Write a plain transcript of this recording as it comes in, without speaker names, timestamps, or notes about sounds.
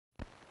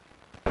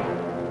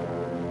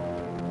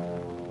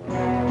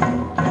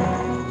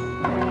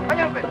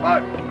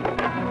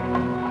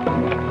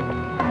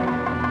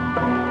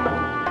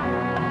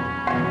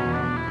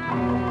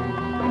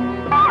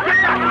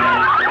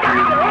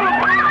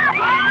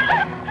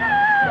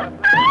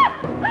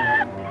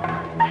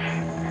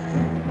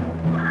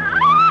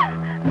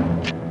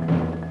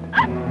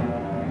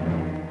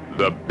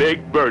The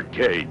Big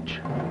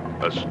Birdcage.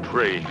 A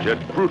strange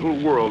yet brutal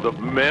world of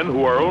men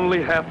who are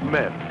only half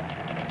men.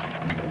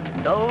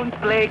 Don't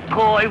play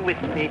coy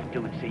with me,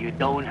 dude, so you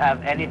don't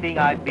have anything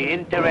I'd be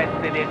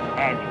interested in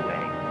anyway.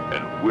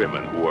 And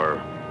women who are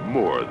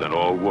more than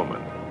all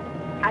women.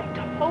 I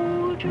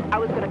told you I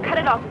was gonna cut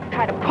it off if you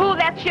tried to pull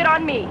that shit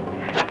on me.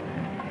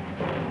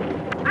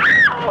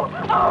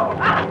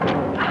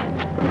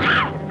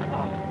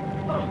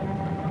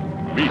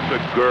 Meet the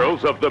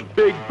girls of the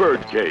Big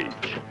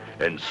Birdcage.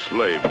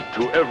 Enslaved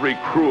to every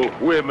cruel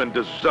whim and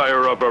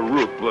desire of a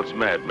ruthless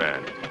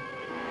madman.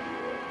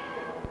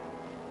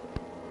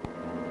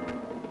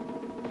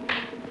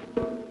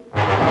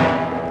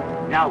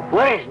 Now,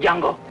 where's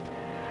Django?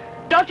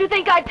 Don't you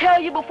think I'd tell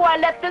you before I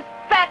let this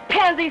fat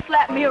pansy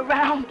slap me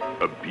around?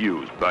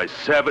 Abused by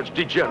savage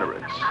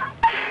degenerates.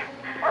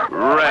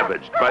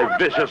 Ravaged by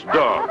vicious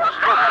dogs.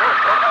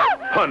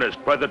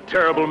 Punished by the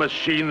terrible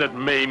machine that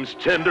maims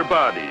tender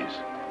bodies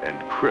and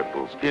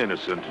cripples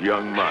innocent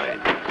young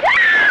minds.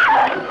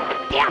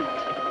 Damn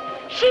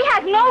it! She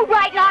has no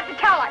right not to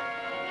tell us.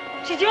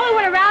 She's the only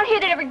one around here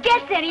that ever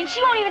gets any, and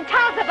she won't even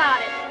tell us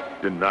about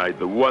it. Denied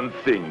the one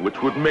thing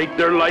which would make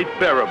their life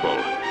bearable,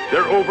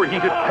 their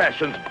overheated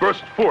passions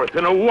burst forth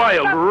in a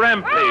wild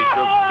rampage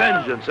of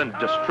vengeance and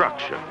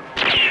destruction.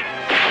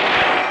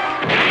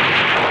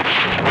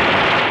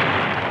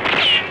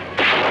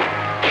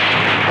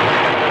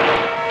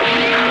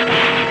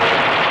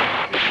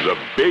 The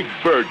Big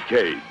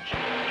Birdcage,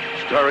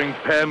 starring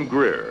Pam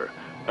Grier,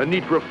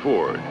 Anitra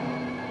Ford,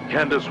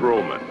 Candace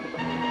Roman,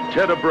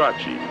 Ted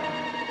Abrachi,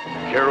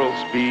 Carol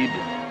Speed,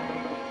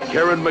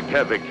 Karen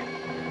McKevick,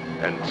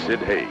 and Sid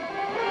Haig.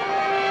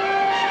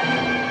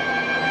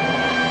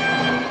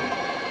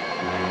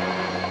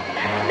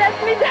 Let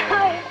me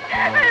die.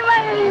 I'm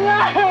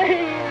alive.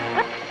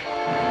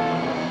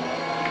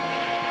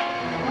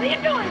 What are you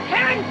doing,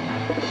 Karen?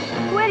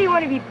 Where do you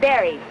want to be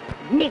buried,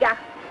 nigger?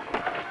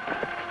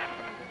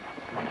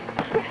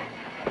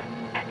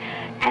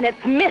 And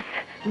it's Miss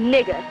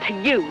Nigger to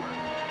you.